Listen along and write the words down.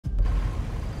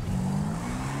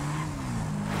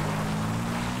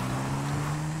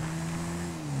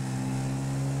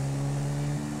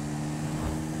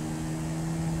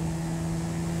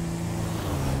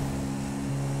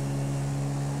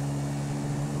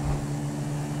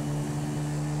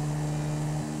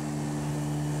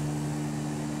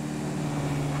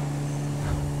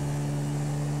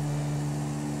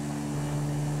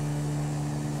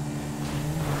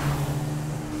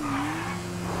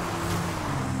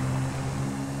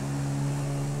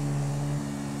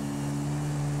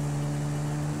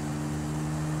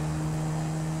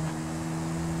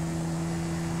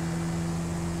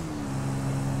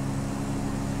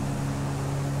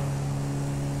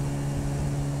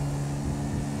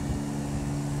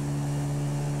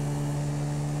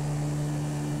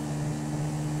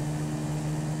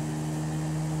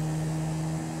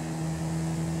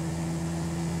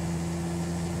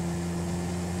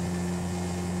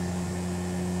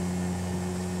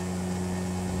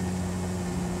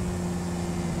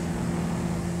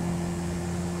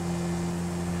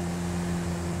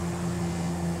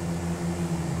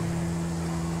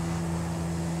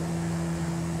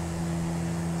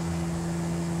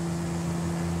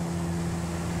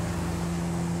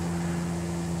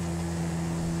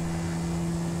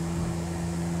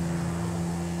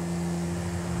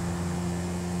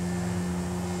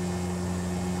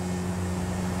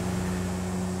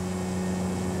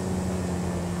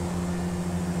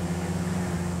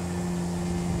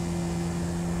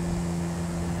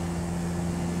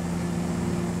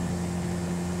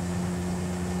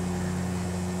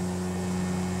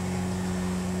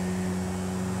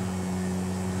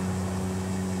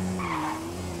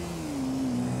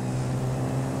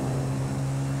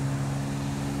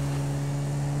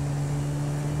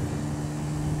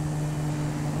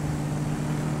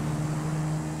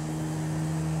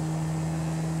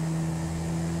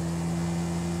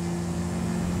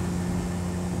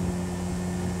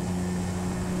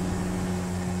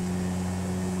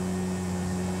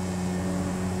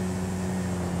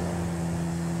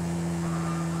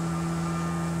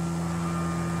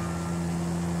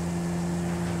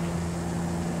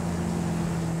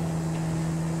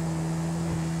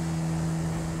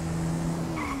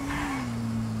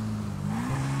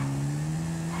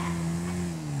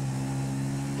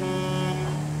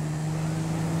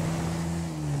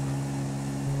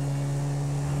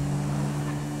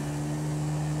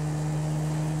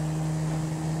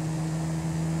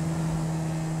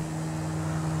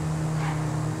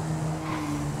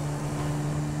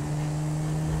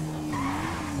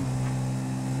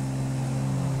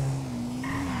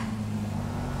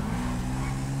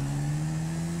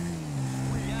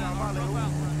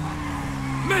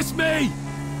Miss me!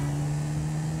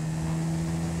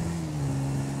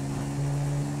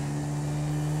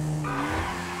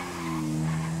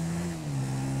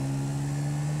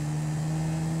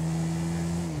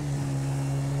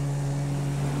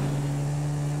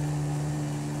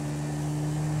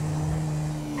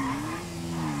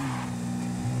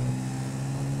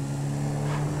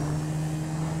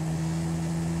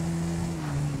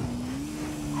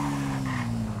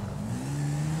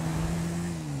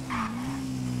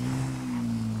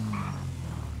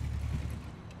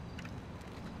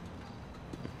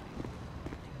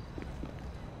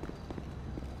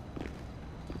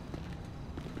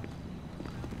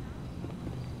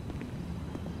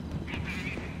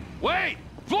 Wait!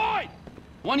 Floyd!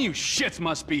 One of you shits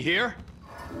must be here.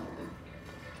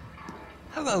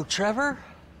 Hello, Trevor.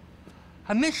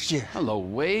 I missed you. Hello,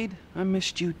 Wade. I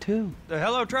missed you, too.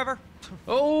 Hello, Trevor.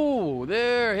 Oh,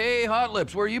 there. Hey, Hot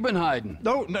Lips, where you been hiding?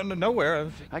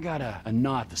 Nowhere. I got a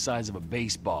knot the size of a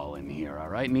baseball in here, all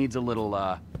right? Needs a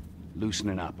little,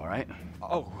 loosening up, all right?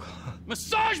 Oh.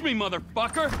 Massage me,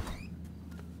 motherfucker!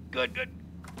 Good, good.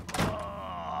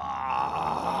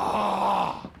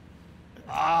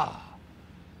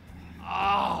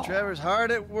 Trevor's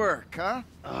hard at work, huh?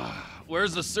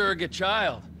 Where's the surrogate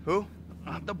child? Who?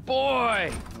 The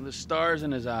boy! The stars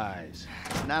in his eyes.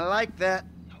 Not like that.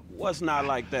 What's not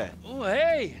like that? Oh,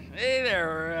 hey! Hey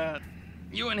there,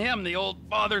 you and him, the old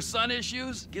father-son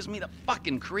issues? Gives me the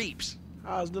fucking creeps.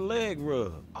 How's the leg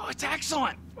rub? Oh, it's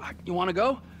excellent! You wanna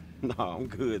go? No, I'm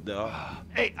good, dog.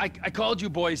 Hey, I called you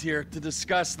boys here to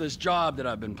discuss this job that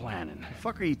I've been planning. The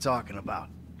fuck are you talking about?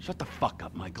 Shut the fuck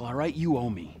up, Michael, all right? You owe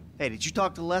me. Hey, did you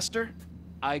talk to Lester?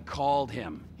 I called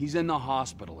him. He's in the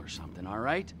hospital or something, all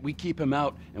right? We keep him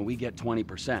out and we get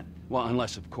 20%. Well,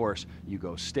 unless, of course, you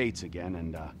go states again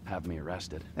and have me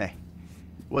arrested. Hey,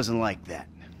 wasn't like that.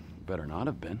 Better not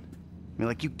have been. I mean,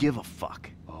 like, you give a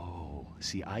fuck. Oh,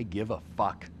 see, I give a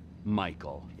fuck,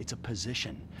 Michael. It's a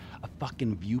position, a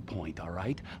fucking viewpoint, all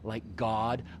right? Like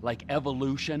God, like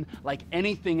evolution, like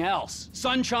anything else.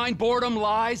 Sunshine, boredom,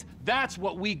 lies, that's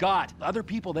what we got. Other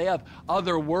people, they have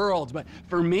other worlds, but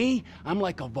for me, I'm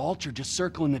like a vulture just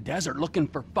circling the desert looking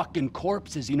for fucking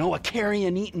corpses, you know, a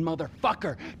carrion-eating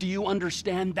motherfucker. Do you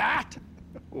understand that?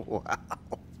 Wow.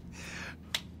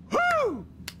 Woo!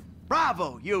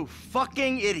 Bravo, you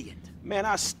fucking idiot. Man,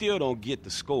 I still don't get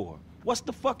the score. What's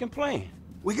the fucking plan?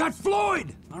 We got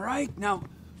Floyd, all right? Now,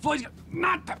 Floyd's got...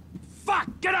 Not the... Fuck!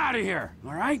 Get out of here,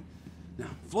 all right? Now,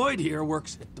 Floyd here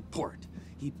works at the port.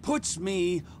 He puts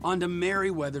me onto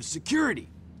Maryweather security,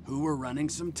 who are running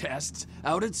some tests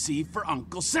out at sea for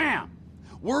Uncle Sam.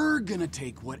 We're gonna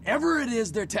take whatever it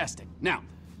is they're testing. Now,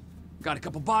 got a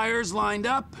couple buyers lined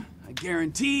up. I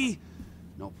guarantee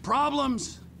no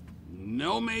problems,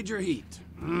 no major heat.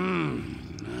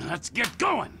 Let's get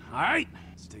going, all right?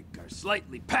 Let's take our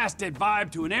slightly past dead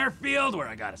vibe to an airfield where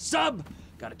I got a sub,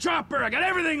 got a chopper, I got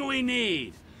everything we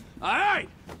need. All right,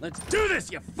 let's do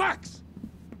this, you fucks!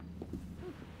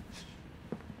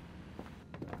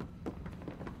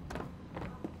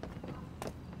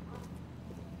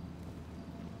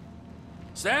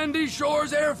 Sandy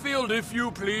Shores Airfield, if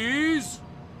you please.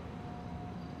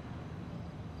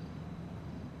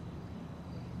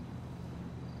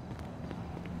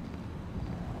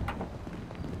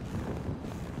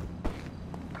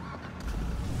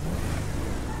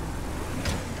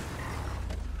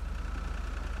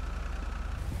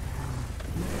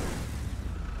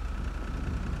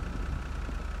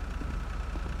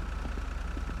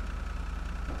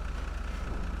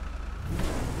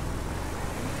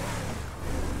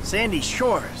 Sandy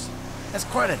Shores. That's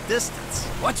quite a distance.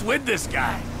 What's with this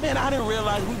guy? Man, I didn't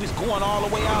realize we was going all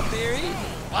the way out there either.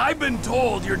 I've been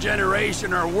told your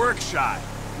generation are work shy.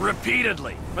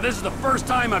 Repeatedly. But this is the first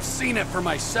time I've seen it for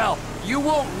myself. You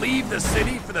won't leave the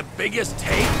city for the biggest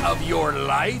take of your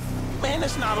life? Man,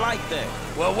 it's not like that.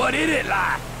 Well, what is it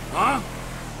like, huh?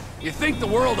 You think the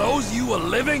world owes you a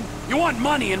living? You want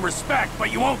money and respect,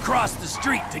 but you won't cross the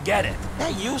street to get it.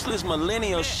 That useless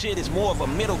millennial shit is more of a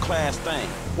middle-class thing.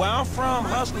 Where I'm from,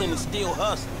 hustling is still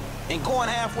hustling. And going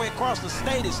halfway across the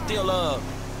state is still,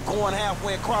 going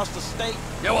halfway across the state.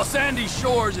 Yeah, well, Sandy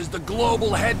Shores is the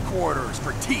global headquarters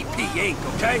for TP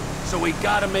Inc., okay? So we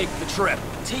gotta make the trip.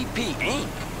 TP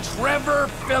Inc.? Trevor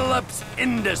Phillips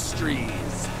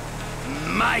Industries.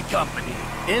 My company.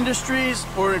 Industries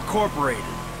or Incorporated?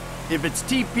 If it's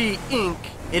TP Inc.,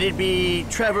 it'd be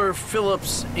Trevor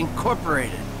Phillips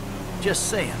Incorporated. Just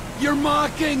saying. You're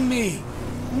mocking me.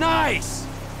 Nice.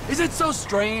 Is it so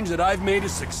strange that I've made a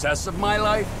success of my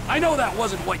life? I know that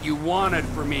wasn't what you wanted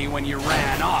for me when you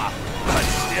ran off, but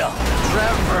still.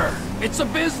 Trevor! It's a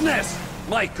business,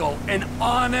 Michael, an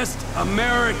honest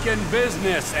American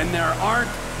business, and there aren't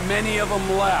many of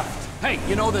them left. Hey,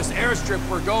 you know this airstrip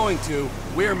we're going to,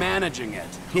 we're managing it.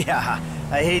 Yeah,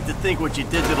 I hate to think what you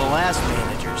did to the last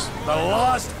managers. The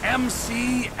Lost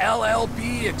MC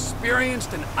LLP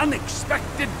experienced an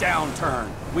unexpected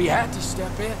downturn. We had to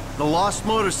step in. The Lost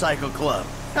Motorcycle Club.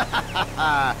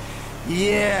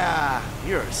 Yeah,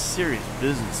 you're a serious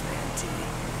businessman, T.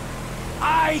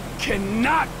 I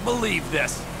cannot believe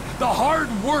this. The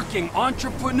hard-working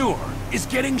entrepreneur is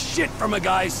getting shit from a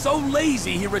guy so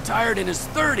lazy he retired in his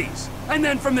 30s. And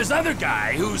then from this other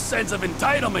guy whose sense of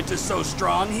entitlement is so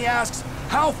strong, he asks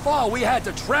how far we had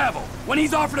to travel when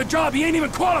he's offered a job he ain't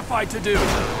even qualified to do.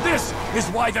 This is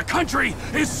why the country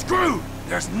is screwed.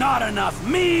 There's not enough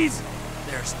me's,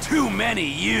 there's too many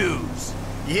you's.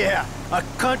 Yeah, a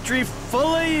country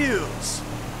full of yous.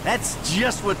 That's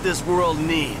just what this world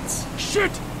needs.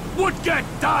 Shit would get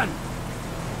done.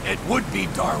 It would be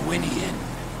Darwinian.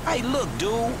 Hey, look,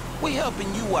 dude, we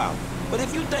helping you out. But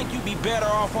if you think you'd be better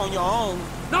off on your own...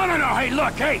 No, hey,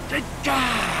 look, hey,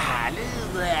 God,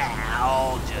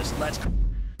 oh, just let's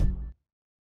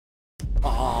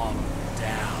calm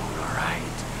down, all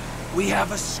right? We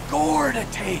have a score to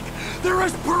take. There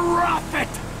is profit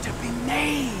to be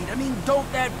made. I mean,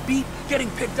 don't that beat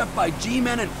getting picked up by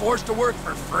G-men and forced to work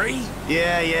for free?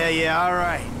 Yeah, all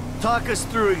right. Talk us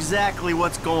through exactly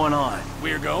what's going on.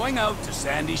 We're going out to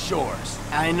Sandy Shores.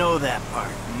 I know that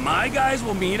part. My guys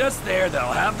will meet us there.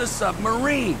 They'll have the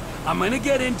submarine. I'm gonna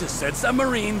get into said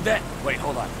submarine then... Wait,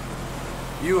 hold on.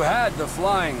 You had the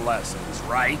flying lessons,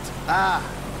 right? Ah,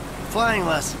 flying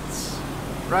lessons.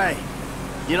 Right.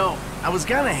 You know, I was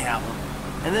gonna have them,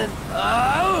 and then...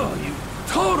 Oh, you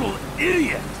total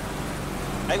idiot!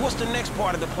 Hey, what's the next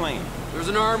part of the plan? There's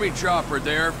an army chopper at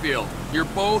the airfield. You're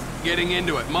both getting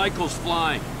into it. Michael's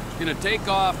flying. He's gonna take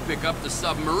off, pick up the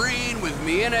submarine with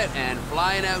me in it, and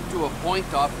flying out to a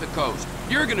point off the coast.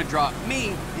 You're gonna drop me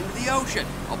into the ocean.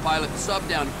 I'll pilot the sub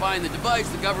down to find the device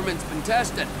the government's been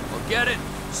testing. We'll get it,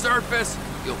 surface,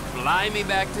 you'll fly me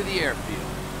back to the airfield.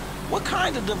 What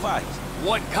kind of device?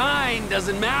 What kind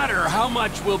doesn't matter. How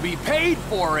much will be paid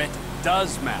for it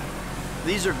does matter.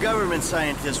 These are government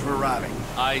scientists we're robbing.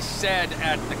 I said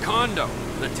at the condo.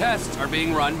 The tests are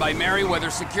being run by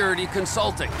Maryweather Security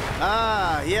Consulting.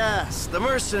 Ah, yes, the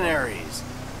mercenaries.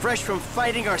 Fresh from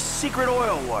fighting our secret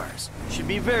oil wars. Should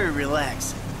be very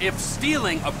relaxing. If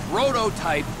stealing a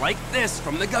prototype like this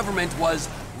from the government was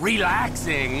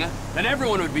relaxing, then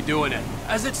everyone would be doing it.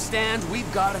 As it stands,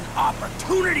 we've got an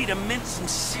opportunity to mint some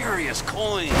serious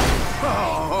coin.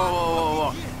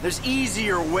 Oh, there's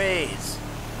easier ways.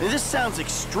 I mean, this sounds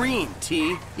extreme,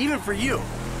 T, even for you.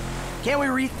 Can't we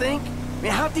rethink? I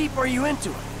mean, how deep are you into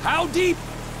it? How deep?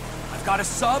 I've got a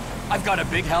sub, I've got a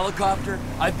big helicopter.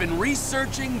 I've been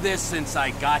researching this since I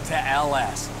got to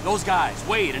LS. Those guys,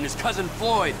 Wade and his cousin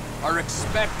Floyd, are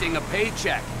expecting a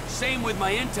paycheck. Same with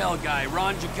my intel guy,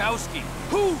 Ron Jakowski,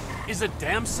 who is a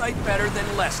damn sight better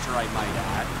than Lester, I might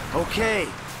add. Okay,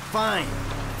 fine,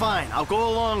 I'll go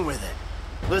along with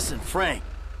it. Listen, Frank,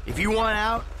 if you want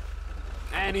out...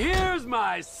 And here's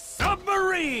my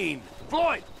submarine!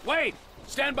 Floyd, Wade,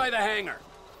 stand by the hangar.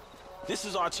 This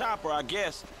is our chopper, I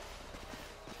guess.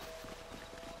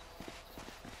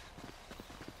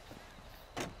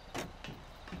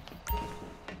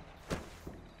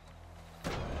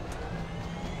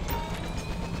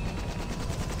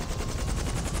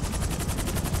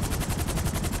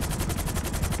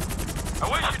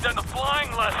 I wish you'd done the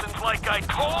flying lessons like I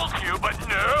told you, but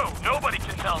no, nobody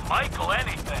can tell Michael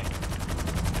anything.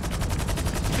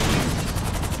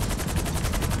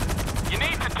 You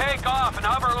need to take off and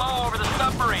hover low over the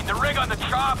submarine. The rig on the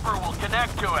chopper will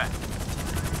connect to it.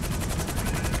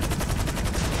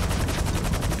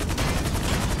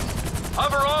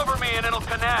 Hover over me and it'll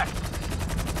connect.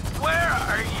 Where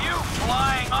are you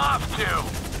flying off to?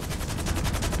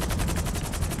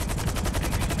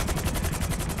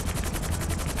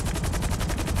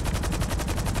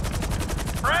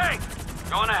 Frank,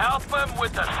 you want to help him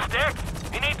with the stick?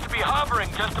 He needs to be hovering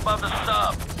just above the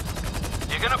sub.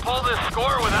 You gonna pull this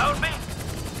score without me?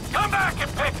 Come back and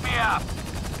pick me up!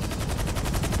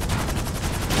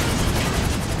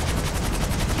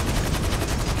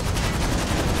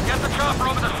 Get the chopper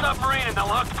over the submarine and they'll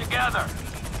hook together.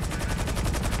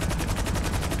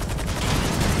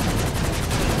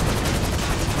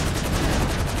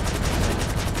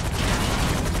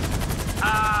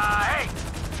 Hey!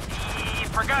 You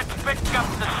forgot to pick up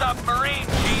the submarine,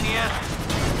 genius!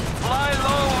 Fly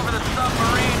low over the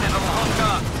submarine and it'll hook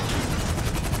up.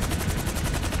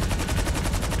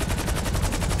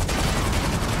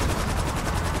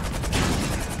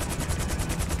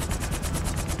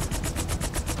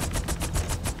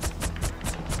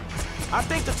 I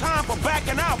think the time for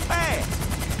backing out passed.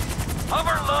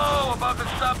 Hover low above the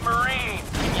submarine.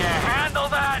 Can you handle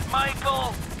that,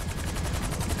 Michael?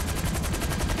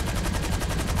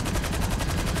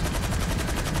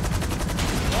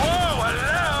 Whoa,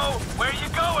 hello! Where you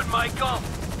going, Michael?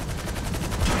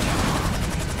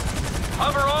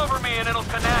 Hover over me and it'll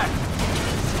connect.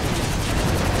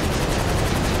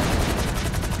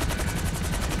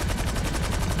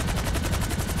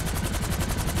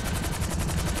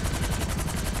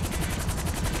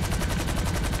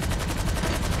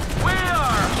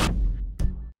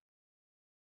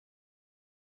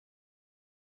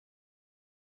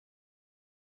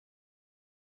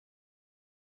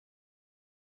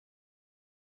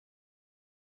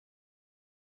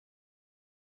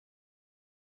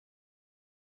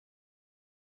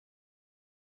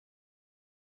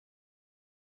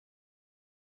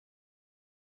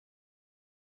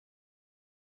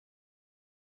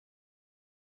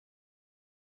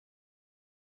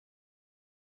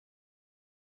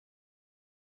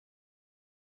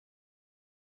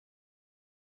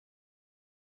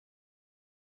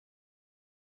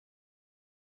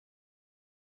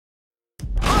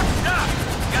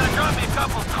 Drop me a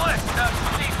couple clicks out to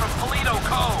sea from Polito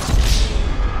Cove.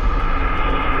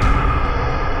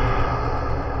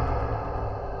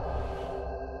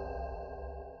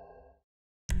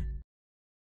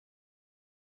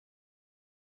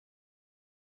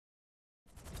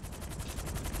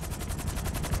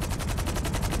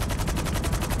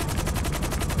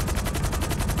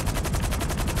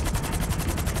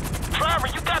 Trevor,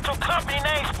 you got your company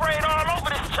name sprayed all over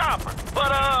this chopper,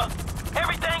 but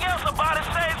everything else about it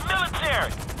says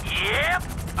military. Yep,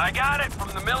 I got it from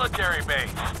the military base.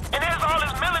 And there's all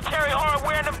this military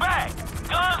hardware in the back.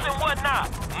 Guns and whatnot.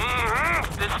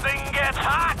 If this thing gets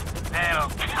hot,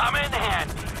 it'll come in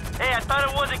handy. Hey, I thought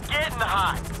it wasn't getting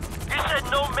hot. You said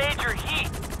no major heat.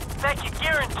 In fact, you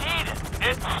guaranteed it.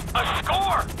 It's a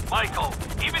score, Michael.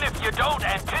 Even if you don't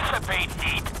anticipate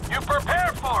heat, you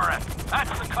prepare for it.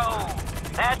 That's the code.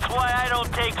 That's why I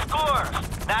don't take scores.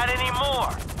 Not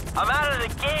anymore. I'm out of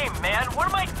the game, man.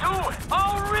 What am I doing?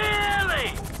 Oh,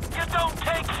 really? You don't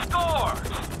take scores?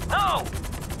 No,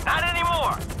 not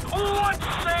anymore. What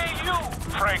say you,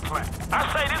 Franklin? I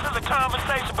say this is a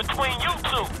conversation between you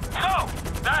two. So,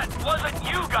 that wasn't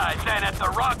you guys then at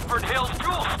the Rockford Hills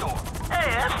jewel store?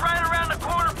 Hey, that's right around the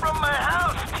corner from my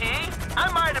house, T. I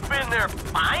might have been there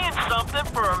buying something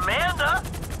for Amanda.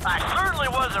 I certainly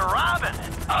wasn't robbing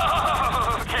it.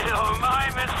 Oh, okay, well,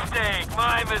 my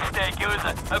mistake. It was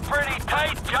a pretty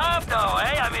tight job, though,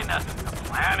 eh? I mean, the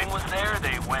planning was there,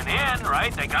 they went in,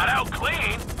 right? They got out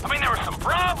clean. I mean, there were some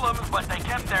problems, but they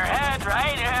kept their heads,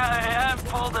 right? Yeah,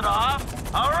 pulled it off.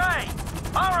 All right.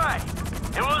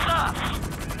 It was us.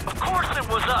 Of course it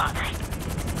was us.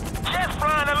 Just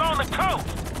flying along the coast.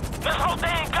 This whole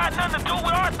thing ain't got nothing to do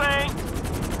with our thing.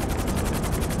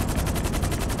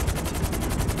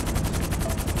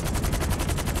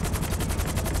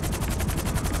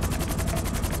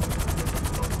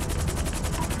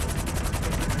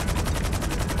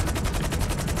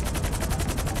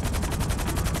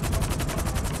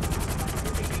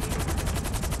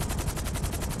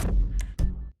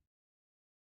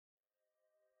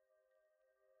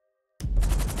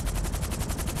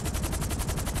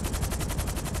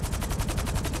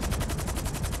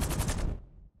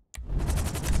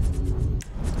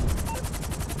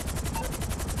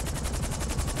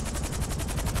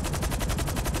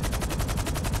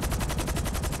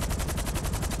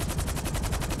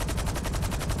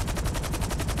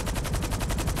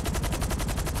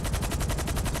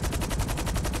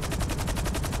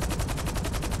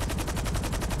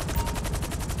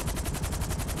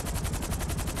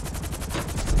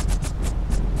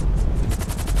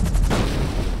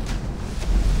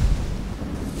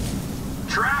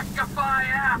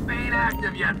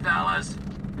 Active yet, fellas?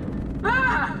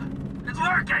 Ah! It's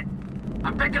working!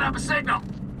 I'm picking up a signal.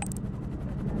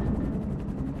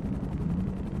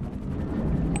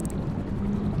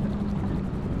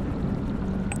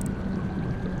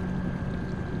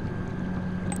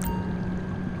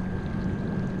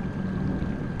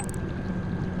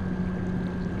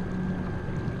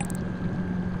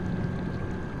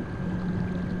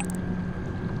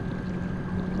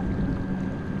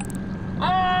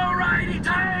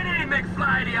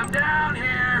 McFlighty, I'm down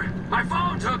here. My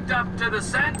phone's hooked up to the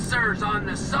sensors on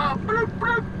the sub. Bloop,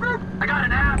 bloop, bloop. I got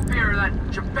an app here that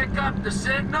should pick up the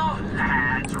signal.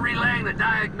 It's relaying the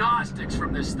diagnostics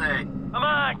from this thing. Come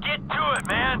on, get to it,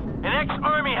 man. An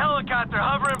ex-Army helicopter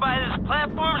hovering by this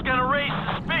platform's gonna raise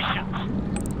suspicions.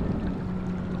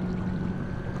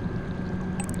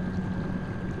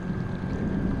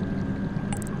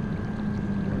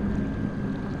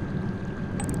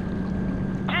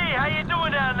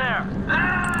 there?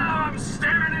 Ah, I'm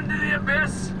staring into the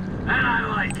abyss, and I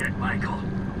like it, Michael.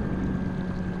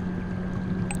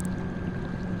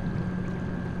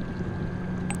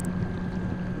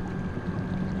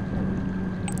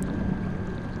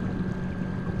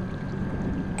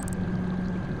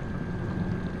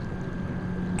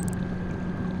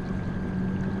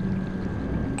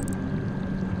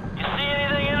 You see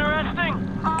anything interesting?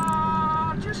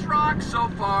 Just rocks so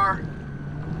far.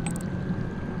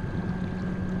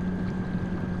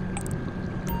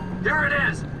 Here it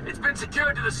is. It's been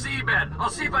secured to the seabed. I'll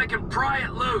see if I can pry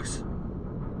it loose.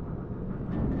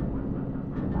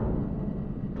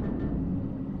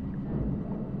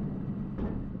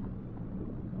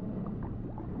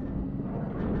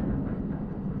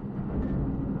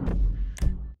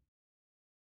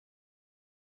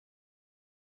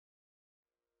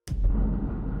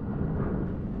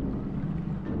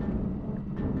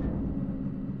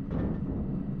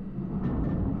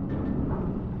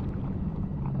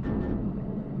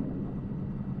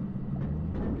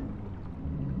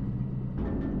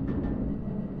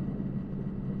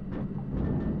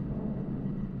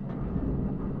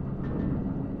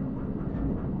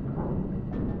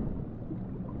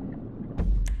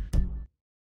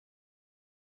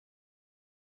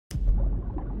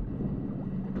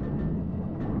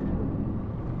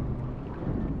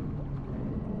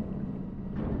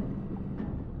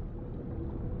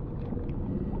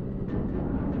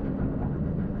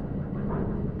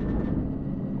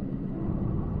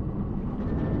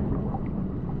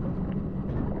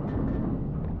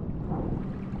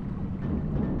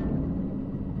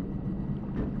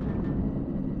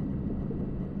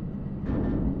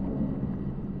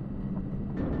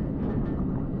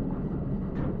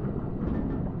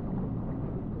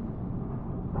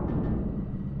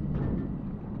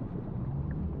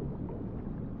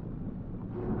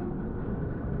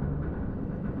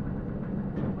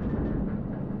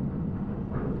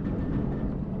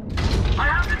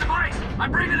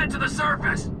 I'm bringing it to the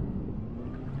surface!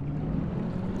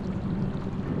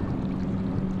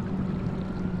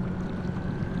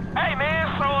 Hey, man,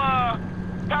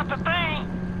 so, got the thing?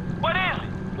 What is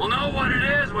it? We'll know what it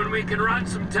is when we can run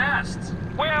some tests.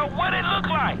 Well, what it look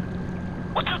like?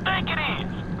 What you think it is?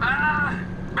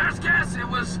 Best guess it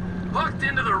was hooked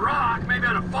into the rock, maybe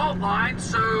on a fault line,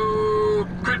 so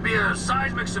could be a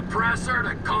seismic suppressor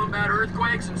to combat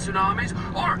earthquakes and tsunamis,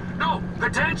 or, no,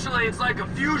 potentially it's like a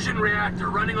fusion reactor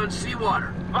running on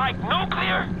seawater. Like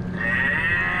nuclear?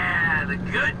 Yeah, the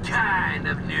good kind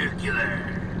of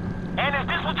nuclear. And is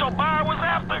this what your buyer was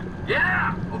after?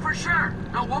 Yeah, well, for sure.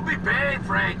 No, we'll be paid,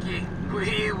 Frankie.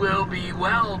 We will be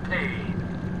well paid.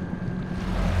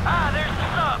 Ah, there's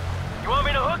the sub. You want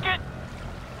me to hook it?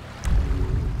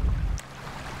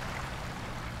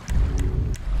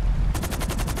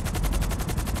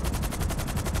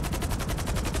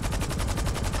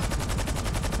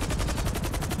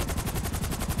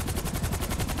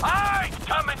 Alright,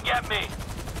 come and get me.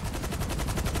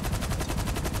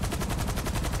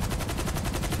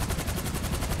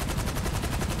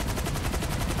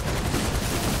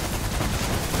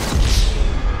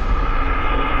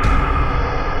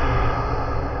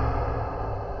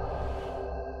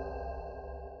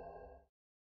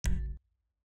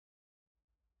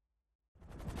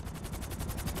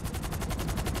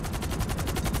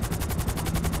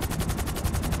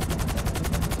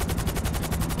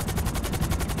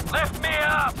 Lift me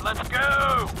up! Let's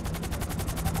go!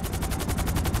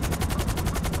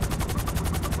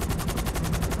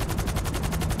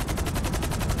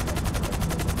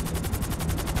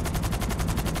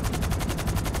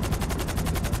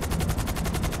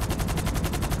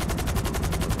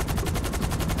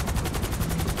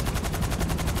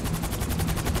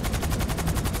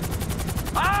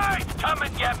 Alright, come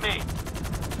and get me!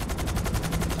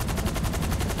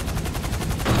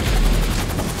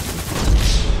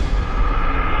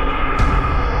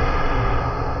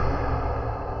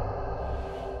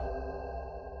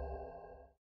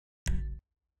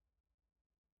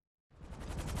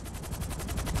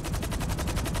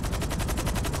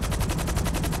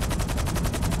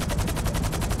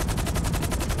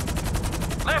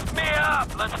 Lift me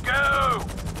up! Let's go!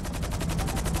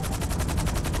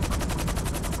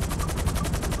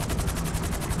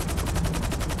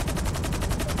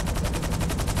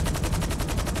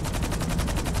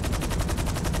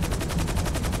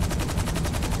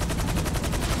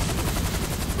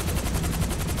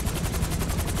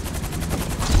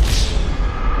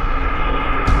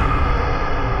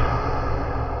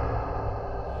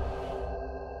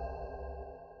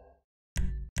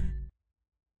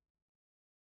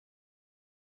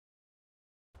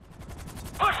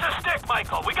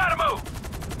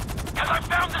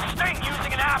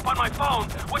 my phone,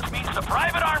 which means the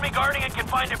private army guarding it can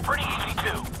find it pretty easy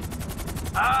too.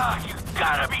 Ah, you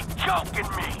gotta be joking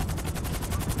me.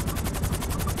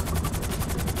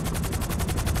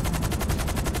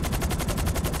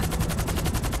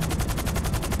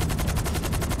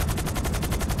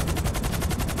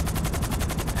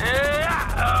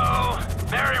 Uh-oh.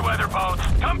 Maryweather boats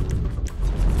coming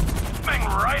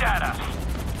right at us.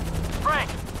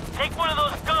 Frank, take one of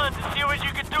those guns and see what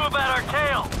you can do about our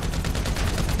tail.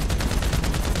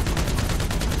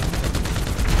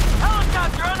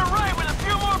 Helicopter on the right with a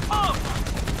few more boats.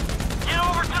 Get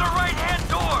over to the right-hand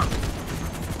door.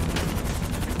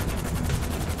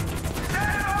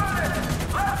 Stand on it.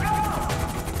 Let's go.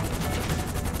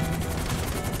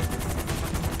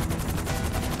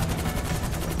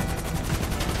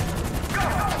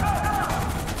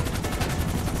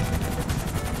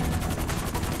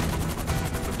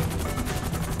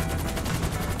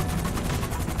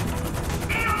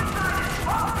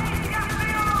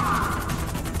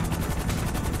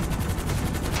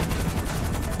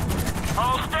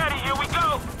 All steady, here we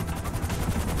go!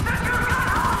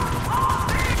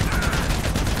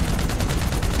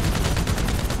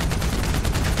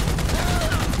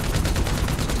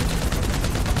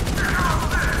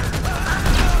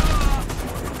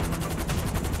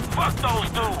 Fuck those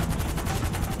dudes!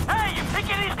 Hey, you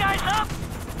picking these guys up?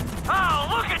 Oh,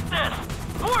 look at this!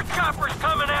 More choppers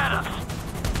coming at us!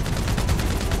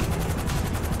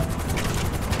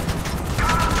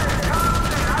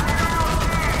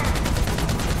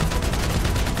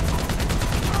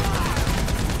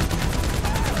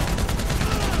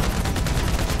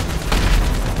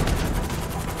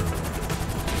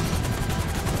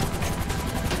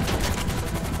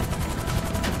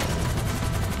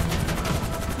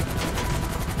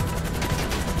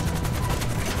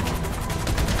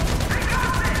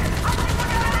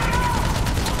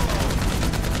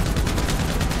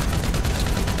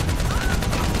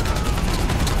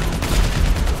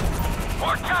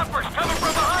 More choppers coming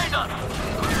from behind us!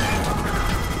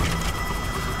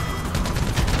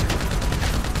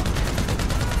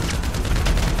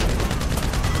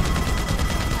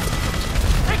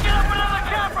 Picking up another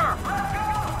chopper!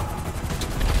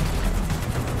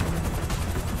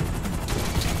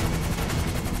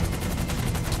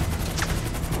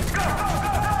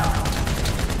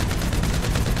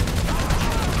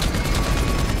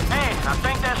 Hey, I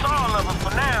think that's all of them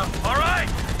for now. All right,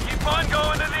 keep on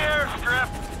going to the airstrip.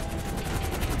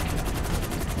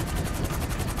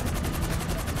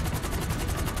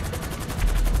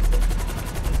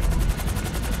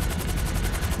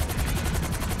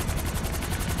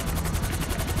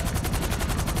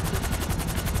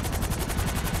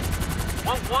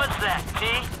 What was that, T?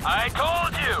 I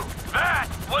told you! That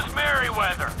was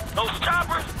Maryweather! Those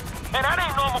choppers? And that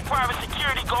ain't normal private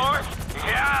security guards!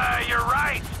 Yeah, you're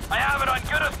right! I have it on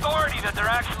good authority that they're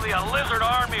actually a lizard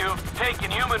army who've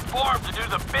taken human form to do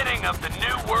the bidding of the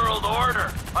New World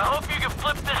Order. I hope you can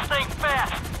flip this thing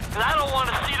fast, because I don't want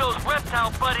to see those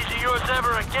reptile buddies of yours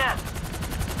ever again.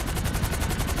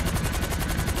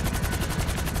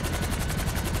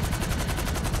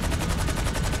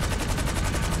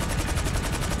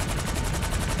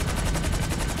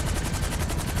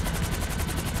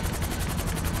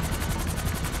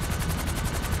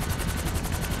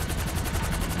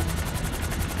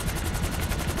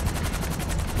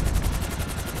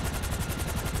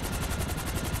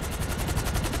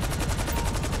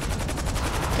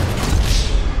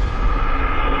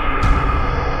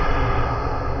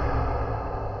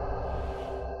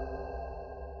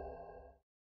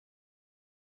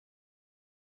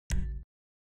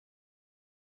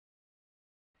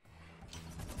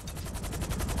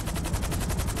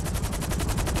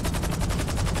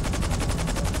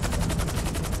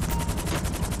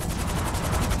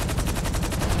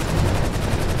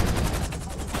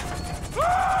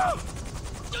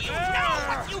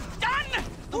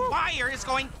 Is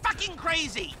going fucking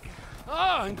crazy!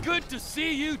 Oh, and good to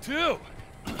see you, too.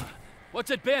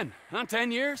 What's it been, huh,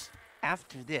 10 years?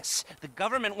 After this, the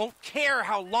government won't care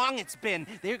how long it's been.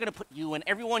 They're gonna put you and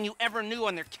everyone you ever knew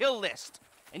on their kill list.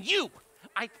 And you!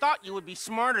 I thought you would be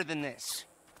smarter than this.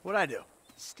 What'd I do?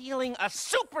 Stealing a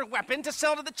super weapon to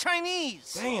sell to the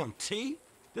Chinese! Damn, T.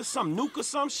 This some nuke or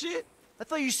some shit? I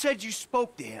thought you said you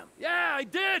spoke to him. Yeah, I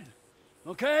did.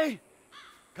 Okay?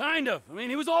 Kind of. I mean,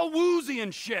 he was all woozy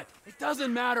and shit. It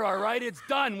doesn't matter, all right? It's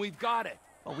done. We've got it.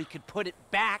 Well, we could put it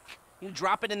back. You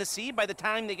drop it in the sea by the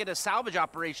time they get a salvage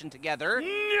operation together.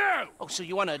 No! Oh, so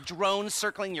you want a drone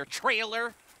circling your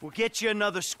trailer? We'll get you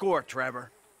another score,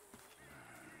 Trevor.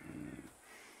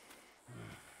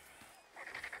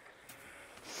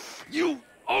 You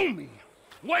owe me!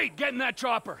 Wait, get in that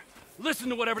chopper. listen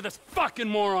to whatever this fucking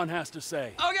moron has to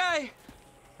say. Okay.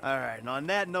 All right, and on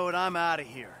that note, I'm out of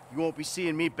here. You won't be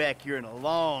seeing me back here in a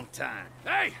long time.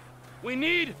 Hey, we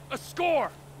need a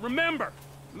score. Remember.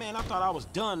 Man, I thought I was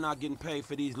done not getting paid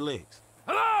for these licks.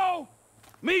 Hello?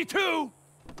 Me too.